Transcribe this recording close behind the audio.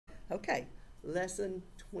Okay, lesson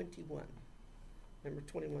 21. Remember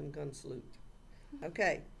 21 gun salute.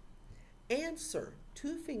 Okay, answer.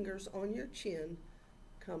 Two fingers on your chin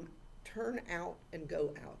come turn out and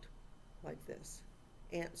go out like this.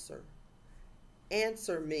 Answer.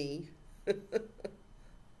 Answer me.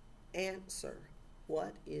 Answer.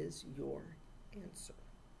 What is your answer?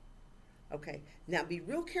 Okay, now be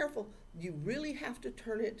real careful. You really have to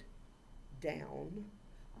turn it down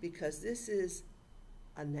because this is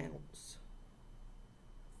announce.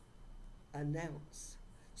 Announce.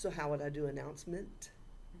 So how would I do announcement?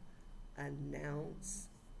 Announcement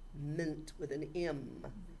with an M.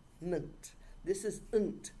 Ment. This is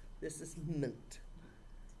nt. This is ment.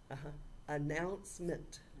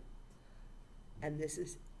 Announcement. And this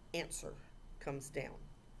is answer. Comes down.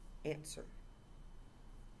 Answer.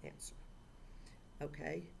 Answer.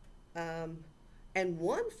 Okay. And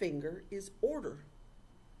one finger is order.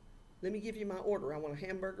 Let me give you my order. I want a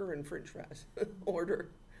hamburger and french fries. Order.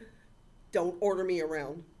 Don't order me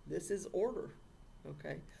around. This is order.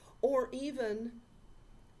 Okay. Or even,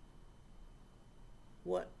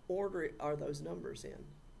 what order are those numbers in?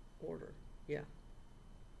 Order. Yeah.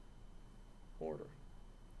 Order.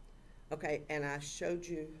 Okay, and I showed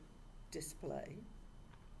you display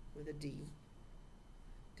with a D.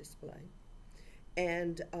 Display.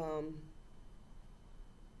 And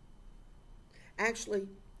actually,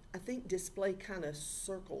 I think display kind of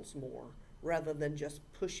circles more rather than just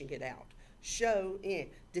pushing it out. Show,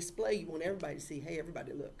 display, you want everybody to see, hey,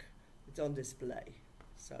 everybody look, it's on display.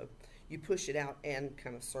 So you push it out and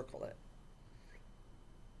kind of circle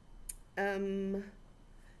it.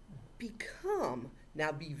 Become,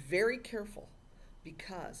 now be very careful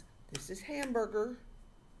because this is hamburger,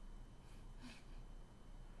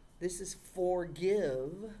 this is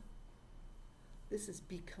forgive, this is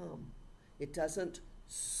become. It doesn't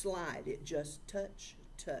slide, it just touch,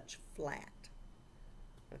 flat.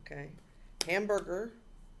 Okay? Hamburger,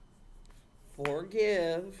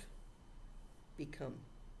 forgive, become.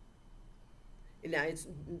 Now it's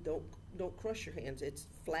don't crush your hands. It's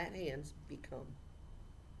flat hands, become.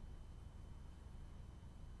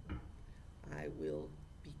 I will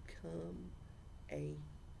become a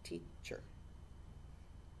teacher.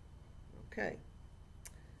 Okay.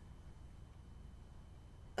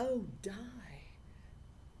 Oh, die.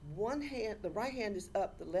 One hand, the right hand is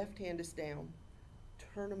up, the left hand is down.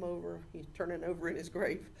 Turn him over, he's turning over in his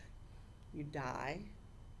grave. You die.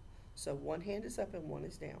 So one hand is up and one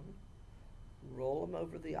is down. Roll them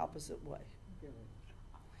over the opposite way.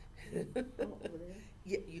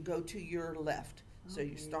 Yeah, you go to your left. So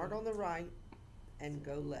you start on the right and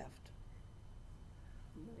go left.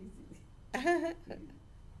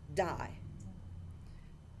 Die.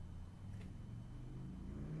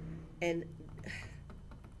 And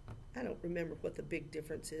I don't remember what the big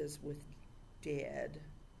difference is with dead.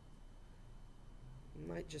 It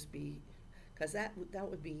might just be, because that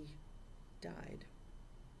would be died.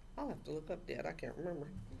 I'll have to look up dead. I can't remember.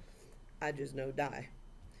 I just know die.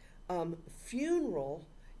 Funeral,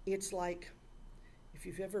 it's like, if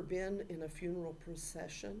you've ever been in a funeral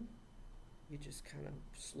procession, you just kind of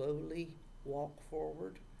slowly walk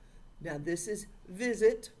forward. Now this is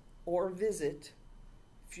visit or visit.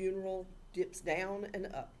 Funeral dips down and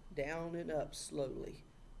up slowly.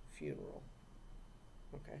 Funeral.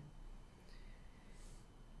 Okay.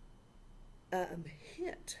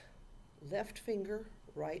 Hit. Left finger,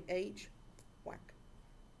 right H, whack.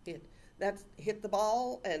 Hit. That's hit the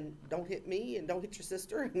ball and don't hit me and don't hit your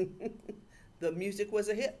sister. The music was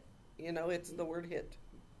a hit. You know, it's the word hit.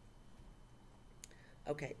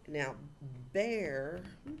 Okay, now bear.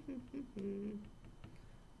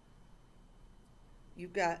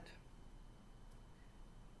 You've got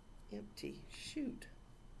empty. Shoot.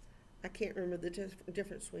 I can't remember the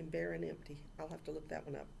difference between bare and empty. I'll have to look that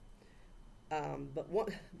one up. But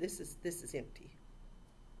this is empty.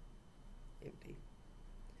 Empty.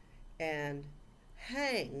 And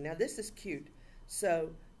hang. Now this is cute. So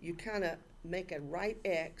you kind of make a right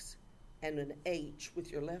X and an H with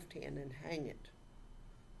your left hand and hang it.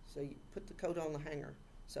 So you put the coat on the hanger.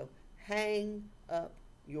 So hang up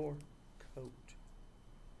your coat.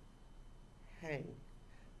 Hang.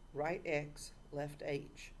 Right X, left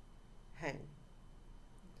H. Hang.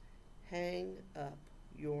 Hang up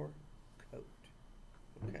your coat.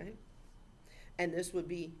 Okay? And this would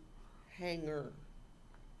be hanger.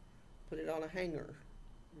 Put it on a hanger.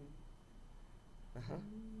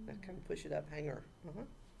 Now kind of push it up, hanger.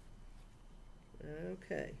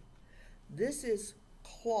 Okay. This is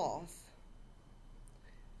cloth.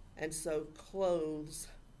 And so clothes.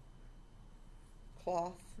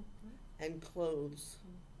 Cloth and clothes.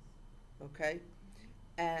 Okay?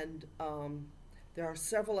 And there are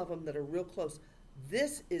several of them that are real close.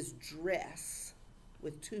 This is dress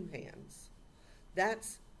with two hands.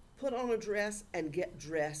 That's put on a dress and get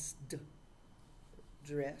dressed.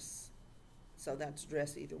 Dress. So that's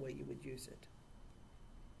dress either way you would use it.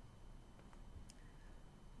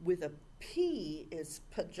 With a P is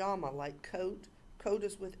pajama, like coat. Coat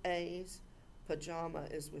is with A's. Pajama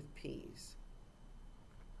is with P's.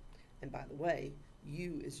 And by the way,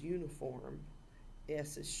 U is uniform.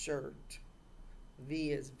 S is shirt.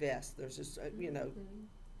 V is vest. There's just, a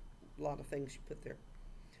lot of things you put there.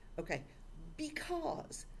 Okay,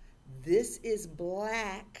 because this is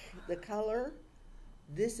black, the color.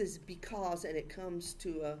 This is because, and it comes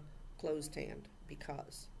to a closed hand.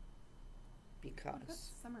 Because.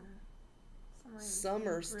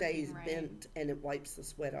 Summer stays right. bent and it wipes the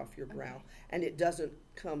sweat off your brow. Okay. And it doesn't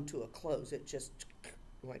come to a close. It just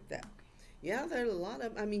like that. Yeah, there are a lot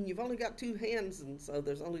of, you've only got two hands, and so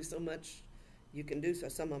there's only so much you can do, so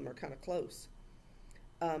some of them are kind of close.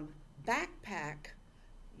 Backpack,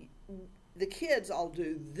 the kids all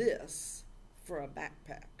do this for a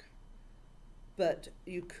backpack, but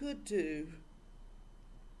you could do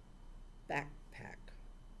backpack.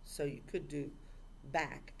 So you could do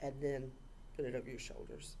back and then put it over your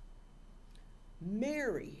shoulders.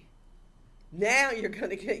 Mary. Now you're going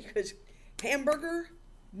to get, because hamburger,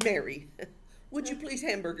 Mary. Would you please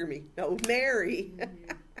hamburger me? No, Mary.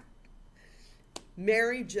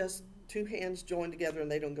 Mary, just two hands joined together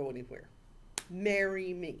and they don't go anywhere.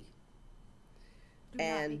 Marry me. Do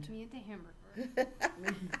not make me into hamburger.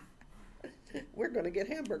 We're going to get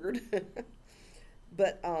hamburgered.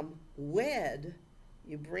 But wed,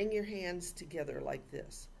 you bring your hands together like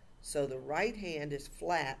this. So the right hand is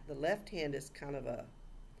flat, the left hand is kind of a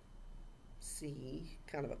C,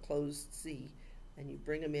 kind of a closed C, and you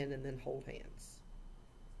bring them in and then hold hands.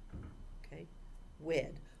 Okay?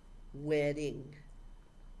 Wed. Wedding.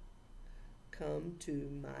 Come to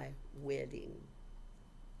my wedding.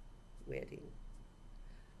 Wedding.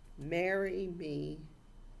 Marry me.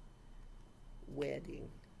 Wedding.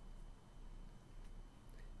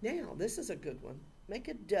 Now, this is a good one. Make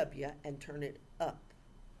a W and turn it up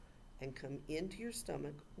and come into your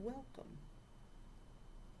stomach. Welcome.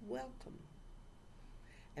 Welcome.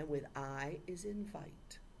 And with I is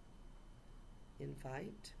invite.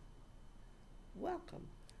 Invite. Welcome.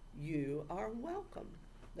 You are welcome.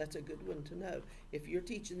 That's a good one to know. If you're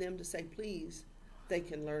teaching them to say please, they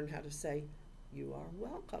can learn how to say you are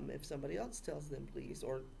welcome if somebody else tells them please,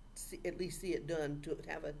 or at least see it done to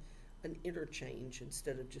have an interchange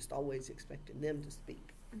instead of just always expecting them to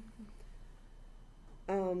speak.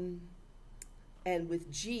 Mm-hmm. And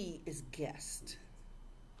with G is guest.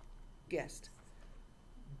 Guest.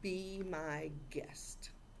 Be my guest.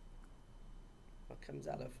 What comes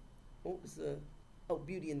out of, what was the,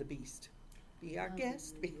 Beauty and the Beast. Be our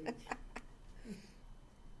guest.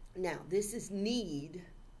 Now, this is need.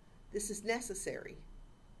 This is necessary.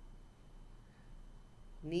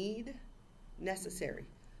 Need, necessary.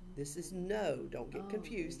 This is no. Don't get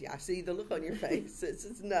confused. Yeah, I see the look on your face. This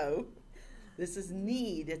is no. This is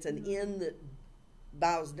need. It's an N that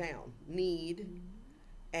bows down. Need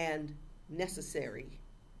and necessary.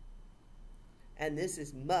 And this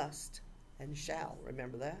is must and shall.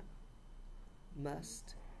 Remember that?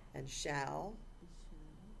 Must and shall.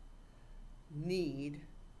 Need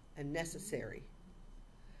and necessary.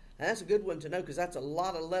 And that's a good one to know because that's a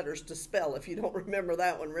lot of letters to spell if you don't remember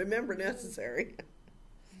that one. Remember necessary.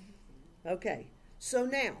 Okay, so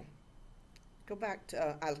now, go back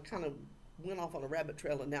to, I kind of went off on a rabbit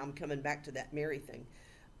trail and now I'm coming back to that marry thing.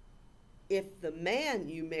 If the man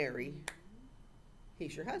you marry,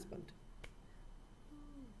 he's your husband.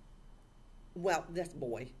 Well, that's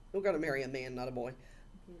boy. We're going to marry a man, not a boy.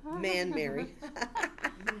 Man marry.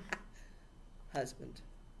 Husband.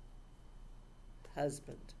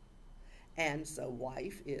 Husband. And so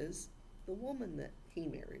wife is the woman that he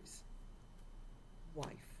marries.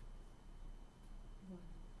 Wife.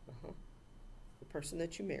 The person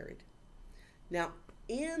that you married. Now,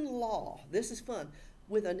 in-law, this is fun.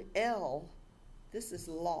 With an L, this is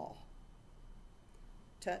law.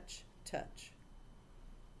 Touch, touch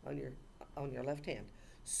on your left hand.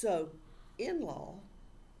 So, in-law,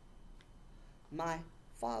 my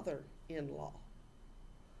father-in-law,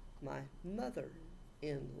 my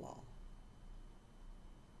mother-in-law.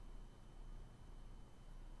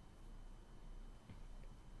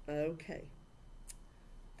 Okay.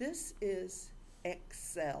 This is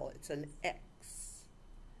excel. It's an X.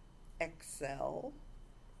 Excel.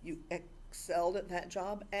 You excelled at that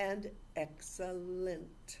job, and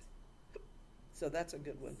excellent. So that's a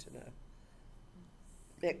good one to know.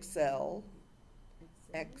 Excel.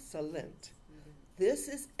 Excellent. This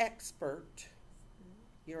is expert.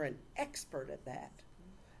 You're an expert at that.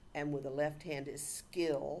 And with the left hand is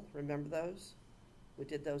skill. Remember those? We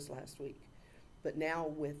did those last week. But now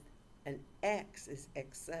with an X is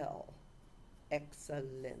excel.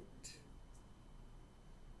 Excellent.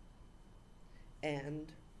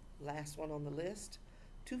 And last one on the list,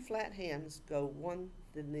 two flat hands go one,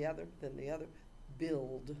 then the other, then the other.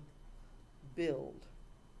 Build. Build.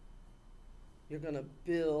 You're going to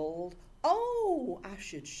build. Oh, I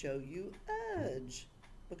should show you edge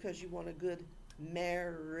because you want a good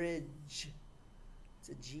marriage. It's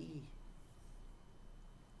a G.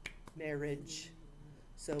 Marriage.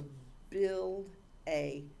 So build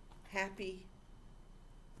a happy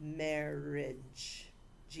marriage.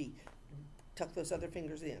 G. Tuck those other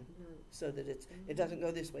fingers in so that it doesn't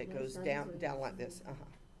go this way. It goes down like this.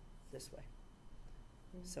 This way.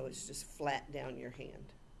 So it's just flat down your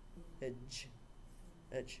hand. Edge.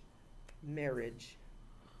 Edge. Marriage.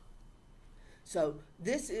 So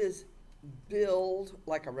this is build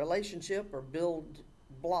like a relationship or build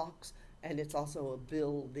blocks, and it's also a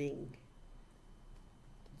building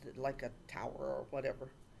like a tower or whatever.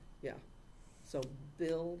 Yeah. So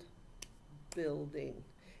build, building.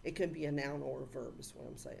 It can be a noun or a verb is what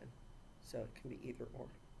I'm saying. So it can be either or.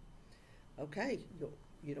 Okay.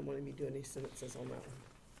 You don't want me to do any sentences on that one.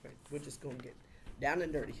 Right. We're just going to get down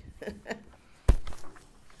and dirty.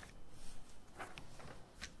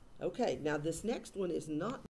 Okay. Now this next one is not